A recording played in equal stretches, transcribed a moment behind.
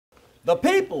The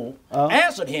people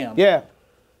answered him, Yeah.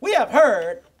 we have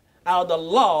heard out of the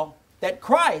law that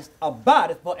Christ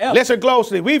abideth forever. Listen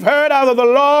closely. We've heard out of the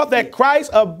law that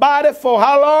Christ abideth for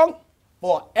how long?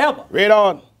 Forever. Read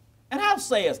on. And how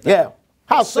sayest thou? Yeah.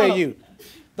 How The Son say of- you?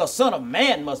 The Son of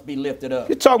Man must be lifted up.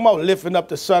 You're talking about lifting up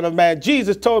the Son of Man.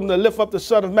 Jesus told him to lift up the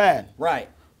Son of Man. Right.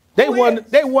 They Who wanted,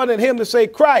 is? they wanted him to say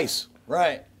Christ.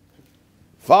 Right.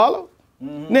 Follow?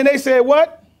 And then they said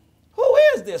what? Who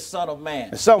is this Son of Man?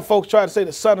 And some folks try to say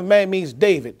the Son of Man means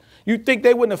David. You think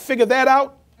they wouldn't have figured that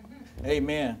out?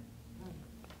 Amen.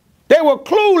 They were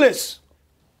clueless.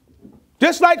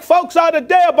 Just like folks are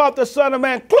today about the Son of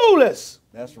Man, clueless.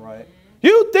 That's right.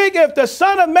 You think if the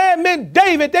Son of Man meant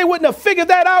David, they wouldn't have figured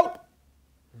that out?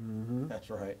 That's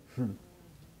right.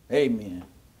 Amen.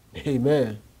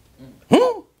 Amen.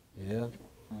 Hmm? Yeah.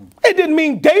 It didn't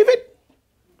mean David.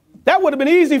 That would have been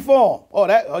easy for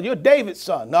them. Oh, you're David's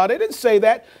son. No, they didn't say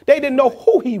that. They didn't know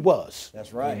who he was.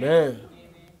 That's right. Amen.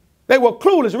 They were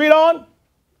clueless. Read on.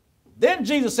 Then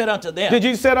Jesus said unto them, Did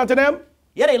Jesus say unto them?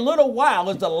 yet a little while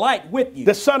is the light with you.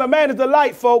 The Son of Man is the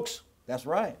light, folks. That's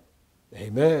right.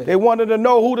 Amen. They wanted to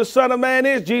know who the Son of Man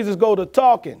is. Jesus go to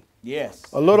talking. Yes.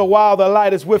 A little while the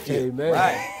light is with you. Amen.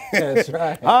 Right. That's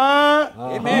right.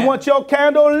 Amen. You want your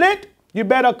candle lit? You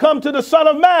better come to the Son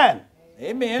of Man.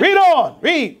 Amen. Read on.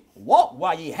 Read. Walk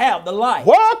while ye have the light.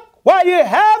 Walk while you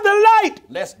have the light.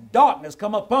 Lest darkness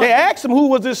come upon They you. asked him who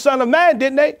was this Son of Man,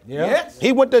 didn't they? Yeah. Yes.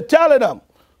 He went to telling them.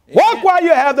 Walk while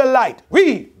you have the light.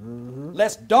 Read.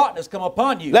 Lest darkness come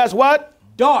upon you. That's what?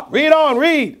 Darkness. Read on.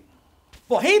 Read.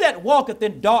 For he that walketh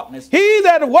in darkness He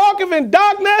that walketh in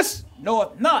darkness,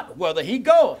 knoweth not whither he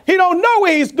goeth. he don't know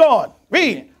where he's going.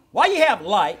 Read. While ye have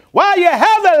light, While you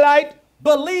have the light,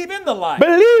 believe in the light,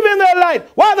 believe in the light.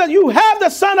 While you have the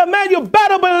Son of Man, you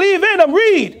better believe in him.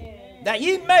 Read. that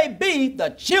ye may be the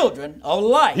children of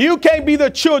light. You can't be the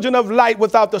children of light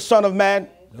without the Son of Man.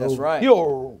 That's right.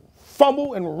 You'll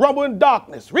fumble and rumble in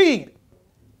darkness. Read.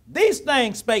 These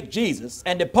things spake Jesus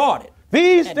and departed.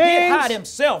 These and did things hide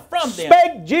himself from them.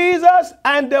 spake Jesus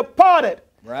and departed.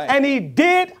 Right. And he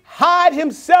did hide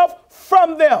himself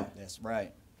from them. That's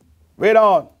right. Read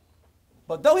on.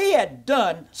 But though he had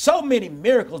done so many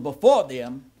miracles before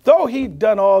them, Though he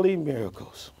done all these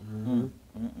miracles,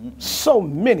 so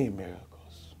many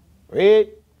miracles, read,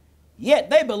 yet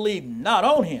they believed not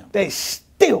on him. they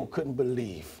still couldn't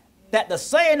believe. That the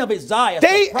saying of Esaias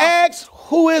They the prophet, asked,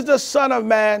 who is the Son of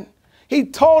Man? He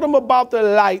told them about the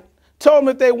light, told them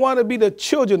that they want to be the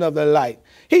children of the light.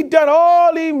 He done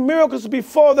all these miracles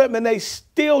before them, and they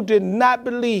still did not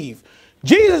believe.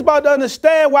 Jesus is about to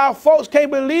understand why folks can't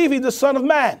believe he's the Son of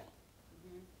Man.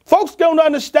 Folks don't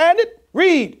understand it.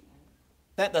 Read.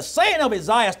 that the saying of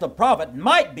Esaias the prophet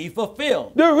might be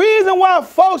fulfilled. The reason why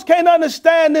folks can't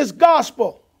understand this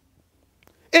gospel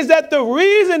is that the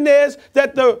reason is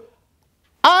that the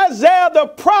Isaiah the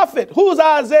prophet, who's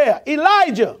Isaiah?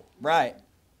 Elijah. Right.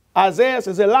 Isaiah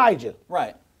is Elijah.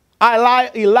 Right.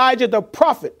 Elijah the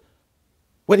prophet.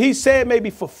 What he said may be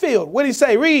fulfilled. What did he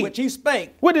say? Read. Which he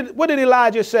spake, What did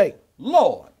Elijah say?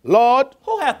 Lord, Lord,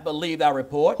 who hath believed our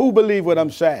report? who believe what I'm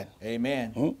saying?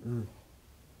 Amen.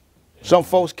 Some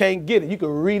folks can't get it. You can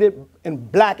read it in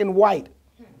black and white.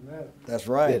 That's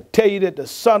They'll right. tell you that the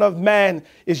Son of Man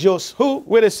is your who?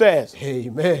 What it says.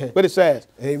 Amen. What it says.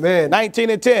 Amen. 19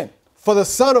 and 10. For the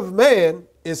Son of Man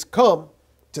is come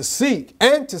to seek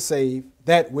and to save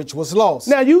that which was lost.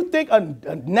 Now you think a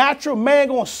natural man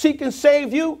gonna seek and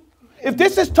save you? If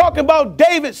this is talking about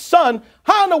David's son,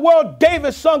 how in the world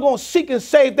David's son gonna seek and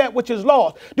save that which is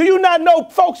lost? Do you not know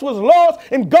folks was lost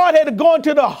and God had to go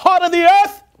into the heart of the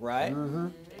earth? Right.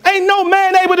 Ain't no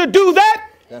man able to do that.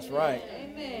 That's right.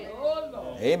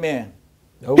 Amen.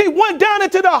 He went down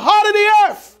into the heart of the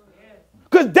earth.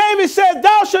 Because David said,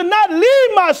 thou shalt not leave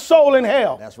my soul in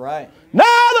hell. That's right.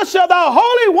 Neither shall the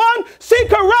Holy One see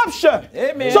corruption.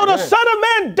 Amen. So the Son of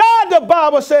Man died, the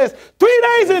Bible says. 3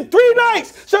 days and 3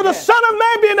 nights. So the Son of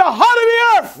Man be in the heart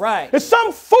of the earth. Right. And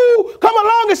some fool come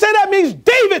along and say that means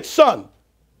David's son.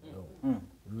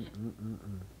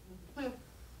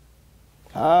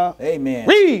 Amen.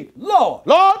 Read. Lord,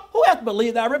 Lord, who hath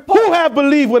believed thy report? who have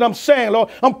believed what I'm saying, Lord?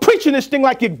 I'm preaching this thing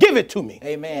like you give it to me.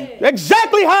 Amen.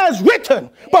 Exactly how it's written.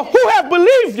 But who have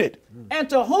believed it? And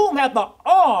to whom hath the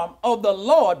arm of the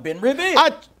Lord been revealed?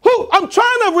 I'm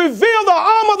trying to reveal the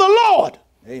arm of the Lord.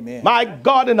 Amen. My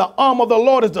God, and the arm of the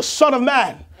Lord is the Son of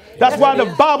Man. That's why the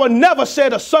Bible never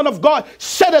said the Son of God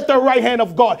sat at the right hand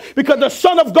of God, because the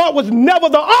Son of God was never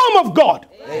the arm of God.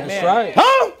 Amen. That's right.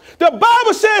 Huh? The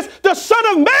Bible says the Son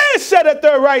of Man sat at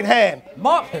the right hand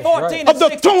Mark 14 of the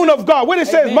and throne of God. What it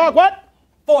says, Amen. Mark what?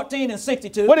 14 and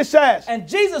 62. What it says? And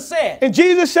Jesus said, And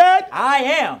Jesus said, I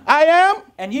am, I am.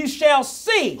 and you shall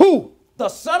see Who? the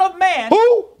Son of Man.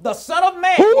 Who? The Son of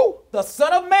Man. Who? The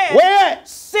Son of Man. Where at?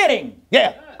 Sitting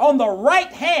Yeah. on the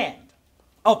right hand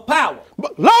of power.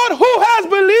 But Lord, who has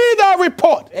believed our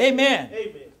report? Amen.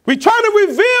 We trying to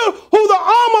reveal who the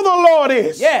arm of the Lord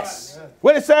is. Yes.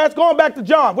 What it says, going back to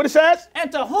John, what it says?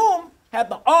 And to whom hath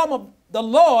the arm of the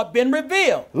Lord been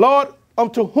revealed? Lord,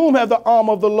 unto whom have the arm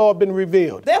of the Lord been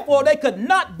revealed? Therefore they could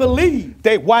not believe.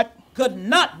 They what? Could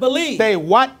not believe. They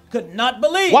what? Could not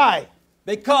believe. Why?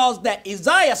 Because that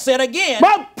Esaias said again.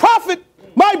 My prophet,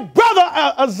 my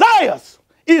brother Esaias,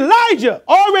 Elijah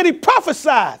already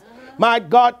prophesied. My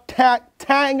God,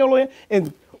 tangling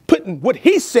and putting what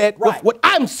he said with what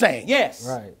I'm saying. Yes.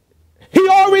 Right. He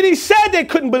already said they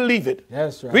couldn't believe it.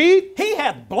 That's right. Read. He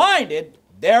hath blinded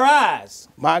their eyes.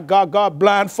 My God, God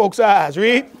blind folks' eyes.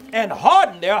 Read. And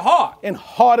hardened their heart. And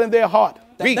harden their heart.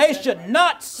 That Read. they should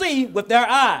not see with their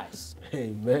eyes.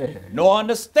 Amen. Nor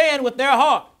understand with their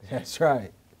heart. That's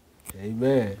right.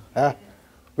 Amen.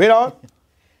 Read on.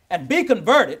 And be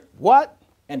converted. What?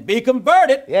 And be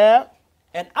converted. Yeah.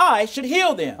 And I should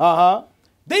heal them. Uh-huh.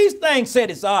 These things said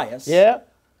Esaias. Yeah.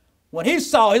 When he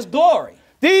saw his glory.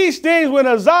 These things when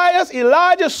Esaias,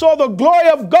 Elijah saw the glory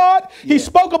of God, he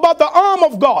spoke about the arm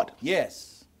of God.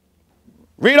 Yes.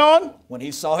 Read on. When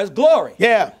he saw his glory.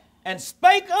 Yeah. And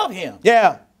spake of him.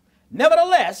 Yeah.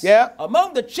 Nevertheless, Yeah.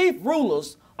 among the chief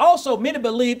rulers also many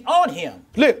believed on him.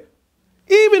 Look,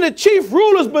 even the chief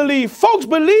rulers believe. Folks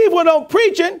believe when I'm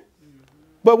preaching.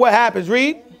 But what happens?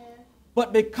 Read.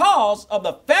 But because of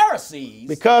the Pharisees.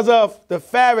 Because of the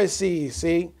Pharisees,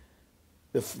 see,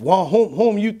 the one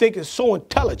whom you think is so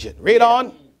intelligent. Read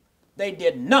on. They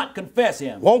did not confess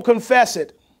him. Won't confess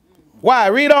it. Why?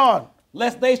 Read on.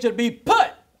 Lest they should be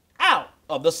put out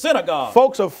of the synagogue.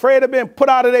 Folks are afraid of being put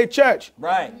out of their church.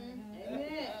 Right.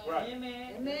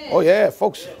 Oh, yeah,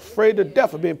 folks afraid to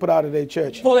death of being put out of their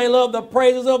church. For they love the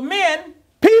praises of men.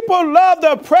 People love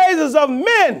the praises of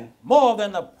men. More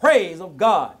than the praise of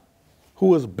God.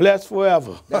 Who is blessed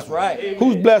forever. That's right.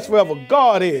 Who's blessed forever?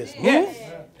 God is. Yes.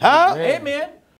 Huh? Amen.